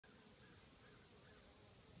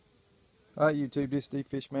Alright YouTube, this is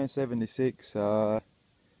Fishman 76. I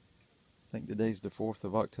think today's the 4th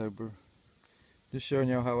of October. Just showing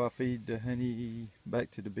y'all how I feed the honey back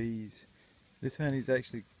to the bees. This honey's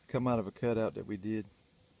actually come out of a cutout that we did.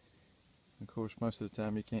 Of course, most of the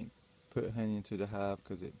time you can't put honey into the hive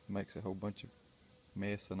because it makes a whole bunch of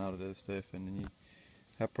mess and all of that stuff, and then you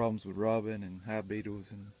have problems with robbing and hive beetles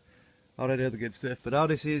and all that other good stuff. But all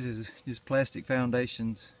this is just plastic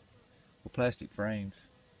foundations or plastic frames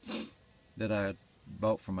that I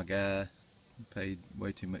bought from a guy. Paid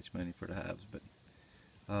way too much money for the hives, but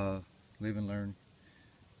live and learn.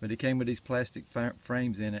 But it came with these plastic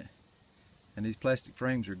frames in it, and these plastic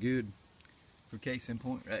frames are good. For case in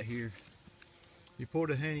point, right here, you pour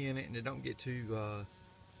the honey in it and it don't get too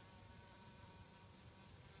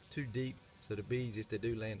deep, so the bees, if they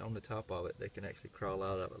do land on the top of it, they can actually crawl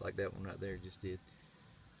out of it, like that one right there just did.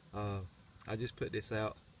 I just put this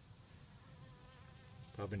out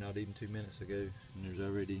probably not even 2 minutes ago, and there's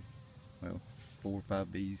already, well, 4 or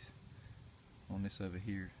 5 bees on this over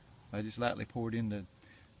here. I just lightly poured in the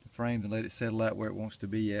frame to let it settle out where it wants to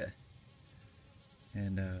be at,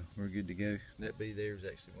 and we're good to go. That bee there is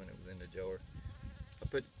actually when it was in the jar.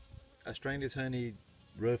 I strained this honey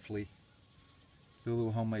roughly through a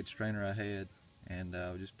little homemade strainer I had, and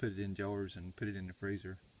just put it in jars and put it in the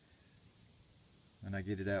freezer, and I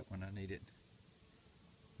get it out when I need it.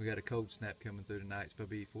 We got a cold snap coming through tonight. It's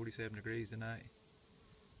probably 47 degrees tonight,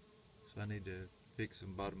 so I need to fix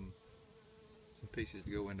some pieces to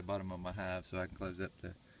go in the bottom of my hive so I can close up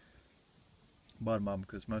the bottom of them,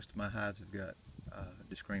 because most of my hives have got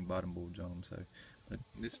the screen bottom boards on them. So, but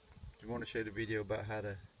this, I want to show the video about how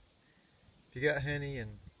to, if you got honey and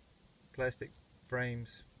plastic frames,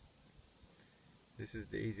 this is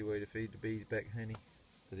the easy way to feed the bees back honey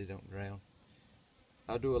so they don't drown.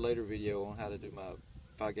 I'll do a later video on how to do my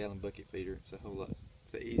 5-gallon bucket feeder. It's a whole lot.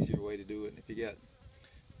 It's an easier way to do it. And if you got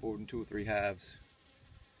more than 2 or 3 hives,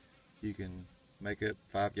 you can make up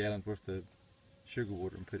 5 gallons worth of sugar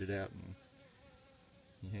water and put it out, and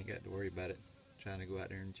you ain't got to worry about it trying to go out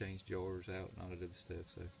there and change jars out and all that other stuff.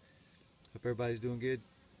 So hope everybody's doing good.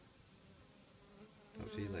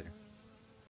 Talk to you later.